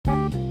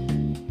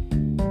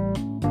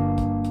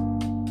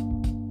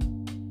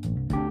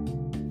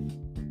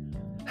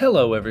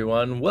Hello,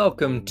 everyone.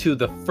 Welcome to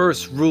the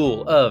first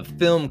rule of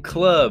Film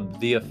Club,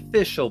 the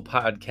official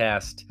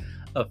podcast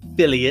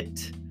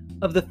affiliate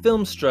of the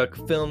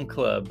Filmstruck Film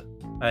Club.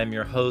 I am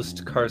your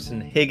host,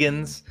 Carson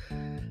Higgins.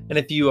 And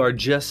if you are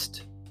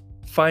just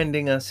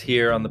finding us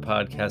here on the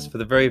podcast for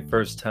the very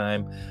first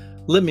time,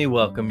 let me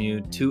welcome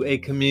you to a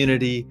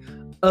community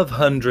of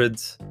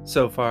hundreds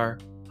so far,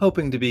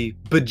 hoping to be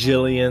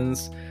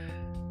bajillions.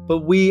 But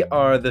we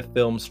are the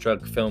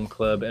Filmstruck Film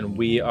Club, and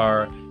we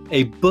are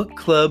a book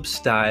club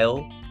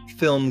style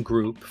film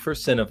group for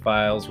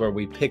cinephiles where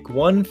we pick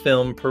one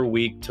film per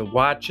week to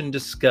watch and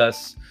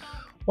discuss.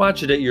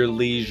 Watch it at your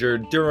leisure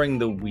during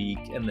the week,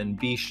 and then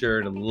be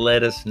sure to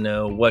let us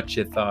know what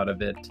you thought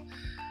of it.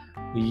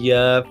 We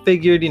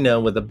figured,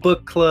 with a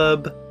book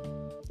club,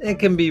 it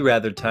can be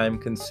rather time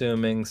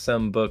consuming.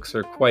 Some books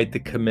are quite the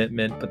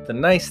commitment, but the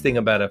nice thing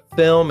about a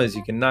film is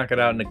you can knock it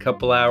out in a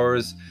couple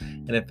hours,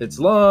 and if it's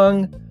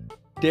long,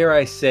 dare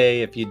I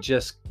say, if you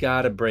just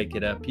gotta break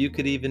it up, you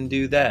could even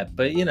do that.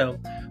 But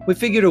we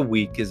figured a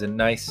week is a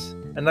nice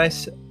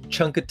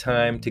chunk of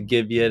time to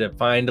give you to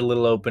find a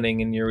little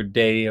opening in your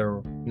day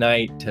or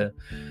night to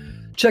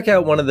check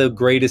out one of the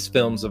greatest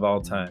films of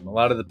all time. A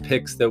lot of the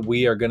picks that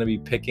we are going to be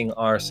picking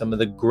are some of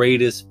the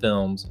greatest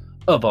films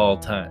of all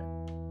time.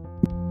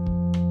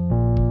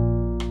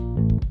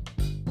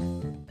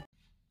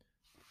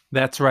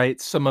 That's right,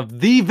 some of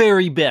the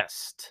very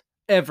best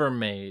ever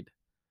made.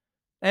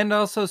 And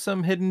also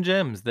some hidden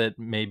gems that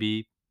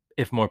maybe,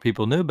 if more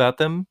people knew about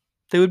them,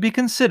 they would be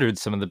considered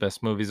some of the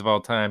best movies of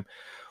all time.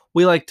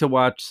 We like to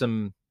watch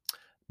some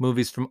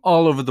movies from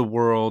all over the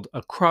world,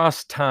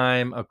 across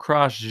time,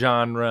 across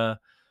genre,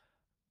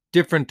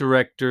 different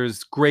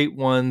directors, great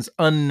ones,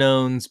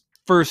 unknowns,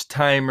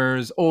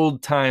 first-timers,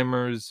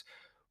 old-timers.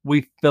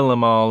 We fill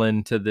them all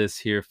into this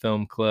here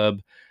film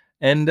club.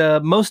 And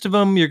most of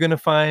them you're going to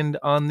find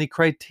on the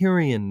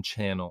Criterion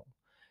channel.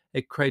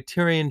 A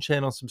Criterion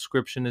channel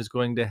subscription is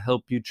going to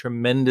help you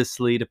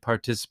tremendously to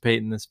participate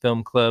in this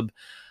film club.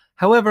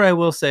 However, I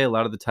will say a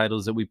lot of the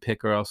titles that we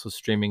pick are also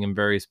streaming in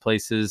various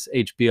places.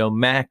 HBO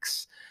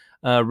Max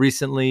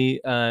recently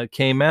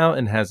came out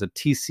and has a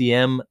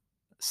TCM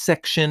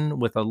section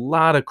with a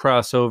lot of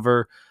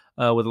crossover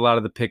with a lot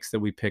of the picks that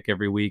we pick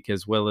every week,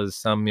 as well as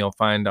some you'll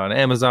find on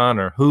Amazon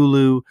or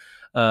Hulu.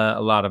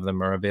 A lot of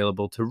them are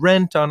available to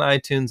rent on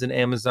iTunes and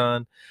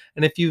Amazon.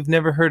 And if you've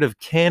never heard of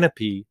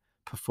Canopy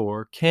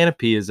before,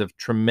 Canopy is a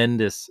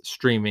tremendous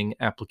streaming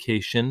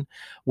application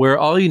where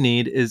all you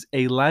need is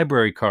a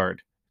library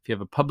card. If you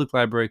have a public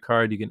library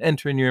card, you can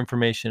enter in your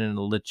information and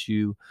it'll let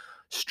you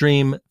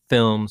stream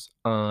films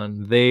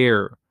on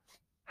there.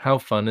 How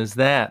fun is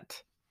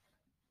that?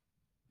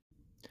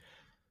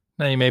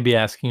 Now you may be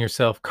asking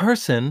yourself,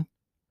 Carson,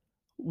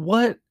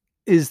 what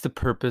is the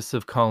purpose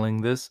of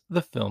calling this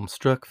the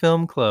Filmstruck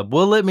Film Club?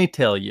 Well, let me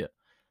tell you.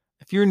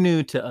 If you're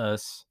new to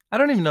us, I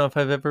don't even know if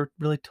I've ever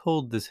really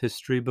told this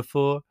history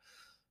before.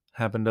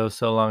 Happened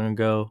so long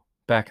ago,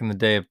 back in the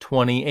day of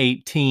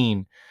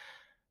 2018.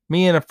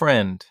 Me and a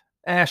friend,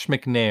 Ash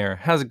McNair.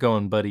 How's it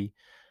going, buddy?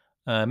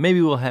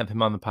 Maybe we'll have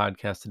him on the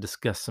podcast to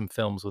discuss some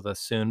films with us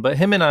soon. But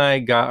him and I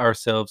got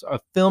ourselves a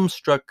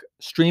Filmstruck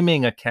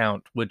streaming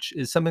account, which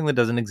is something that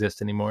doesn't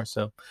exist anymore.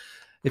 So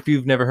if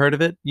you've never heard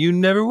of it, you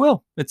never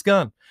will. It's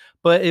gone.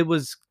 But it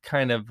was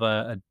kind of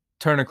a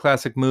Turner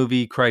Classic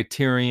Movie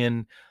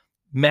Criterion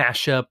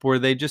mashup where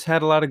they just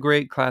had a lot of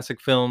great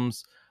classic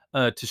films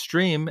to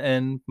stream,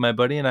 and my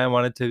buddy and I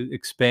wanted to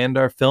expand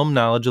our film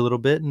knowledge a little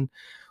bit, and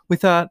we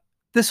thought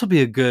this will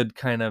be a good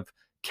kind of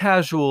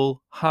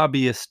casual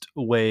hobbyist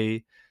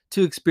way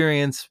to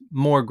experience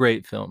more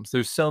great films.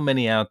 There's so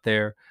many out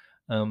there.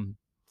 A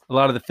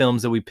lot of the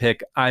films that we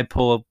pick, I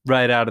pull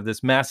right out of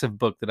this massive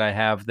book that I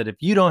have that if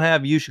you don't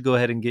have, you should go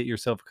ahead and get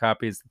yourself a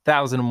copy. It's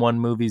 1001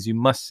 Movies You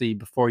Must See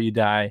Before You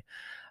Die.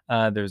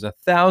 There's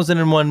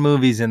 1001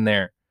 movies in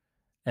there.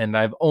 And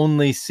I've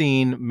only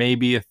seen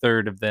maybe a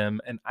third of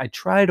them, and I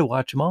try to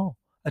watch them all.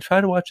 I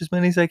try to watch as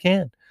many as I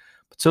can,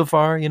 but so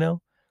far, I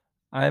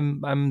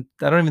don't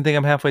even think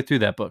I'm halfway through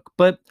that book.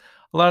 But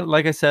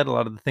like I said, a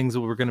lot of the things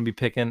that we're going to be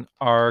picking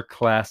are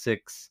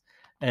classics,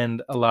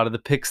 and a lot of the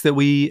picks that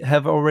we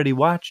have already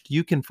watched,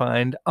 you can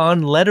find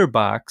on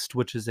Letterboxd,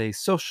 which is a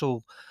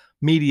social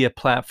media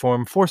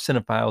platform for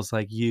cinephiles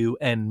like you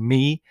and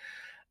me.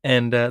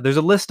 And there's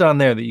a list on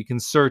there that you can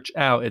search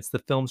out. It's the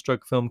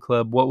Filmstruck Film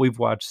Club, what we've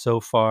watched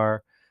so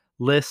far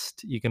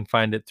list. You can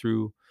find it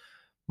through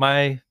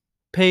my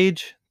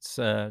page. It's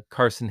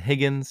Carson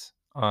Higgins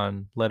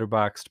on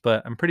Letterboxd.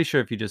 But I'm pretty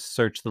sure if you just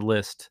search the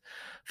list,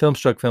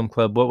 Filmstruck Film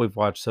Club, what we've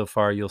watched so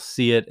far, you'll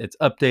see it. It's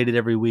updated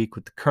every week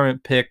with the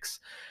current picks.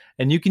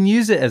 And you can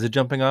use it as a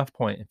jumping off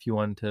point if you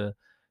want to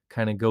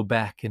kind of go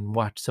back and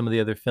watch some of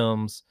the other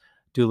films,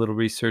 do a little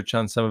research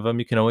on some of them.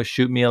 You can always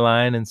shoot me a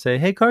line and say,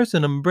 hey,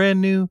 Carson, I'm a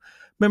brand new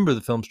member of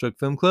the Filmstruck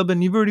Film Club,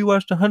 and you've already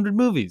watched 100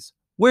 movies.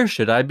 Where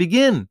should I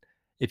begin?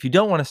 If you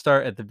don't want to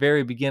start at the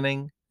very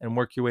beginning and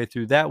work your way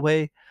through that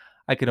way,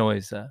 I can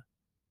always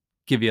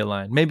give you a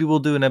line. Maybe we'll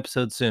do an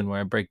episode soon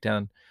where I break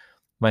down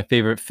my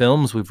favorite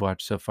films we've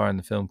watched so far in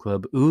the film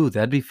club. Ooh,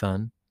 that'd be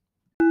fun.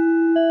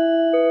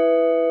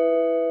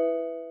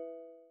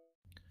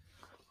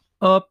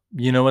 Oh,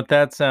 you know what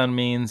that sound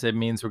means? It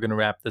means we're going to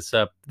wrap this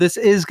up. This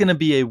is going to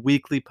be a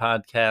weekly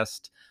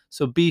podcast,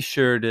 so be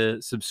sure to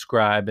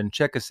subscribe and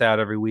check us out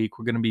every week.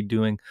 We're going to be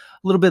doing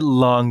a little bit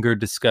longer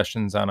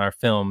discussions on our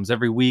films.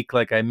 Every week,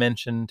 like I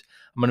mentioned,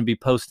 I'm going to be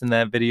posting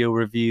that video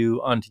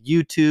review onto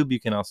YouTube. You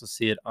can also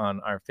see it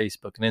on our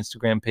Facebook and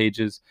Instagram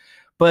pages.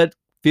 But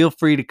feel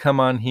free to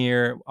come on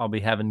here. I'll be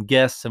having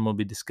guests and we'll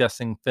be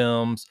discussing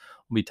films.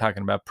 We'll be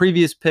talking about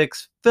previous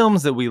picks,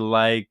 films that we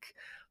like.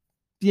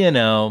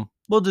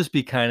 We'll just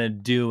be kind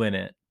of doing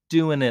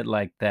it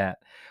like that.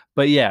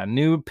 But yeah,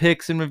 new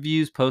picks and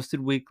reviews posted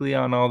weekly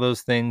on all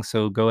those things.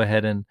 So go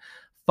ahead and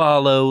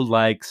follow,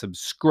 like,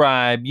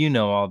 subscribe,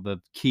 all the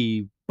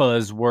key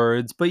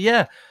buzzwords. But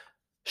yeah,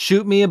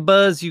 shoot me a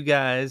buzz, you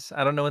guys.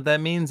 I don't know what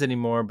that means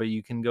anymore, but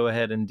you can go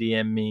ahead and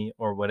DM me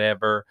or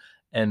whatever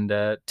and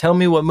tell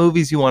me what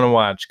movies you want to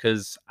watch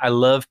because I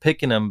love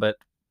picking them, but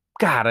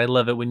God, I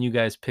love it when you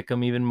guys pick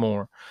them even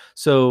more.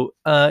 So,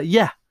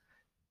 yeah,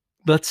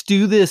 let's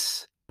do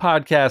this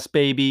podcast,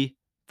 baby.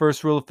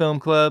 First rule of Film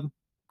Club,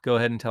 go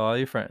ahead and tell all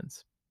your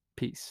friends.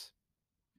 Peace.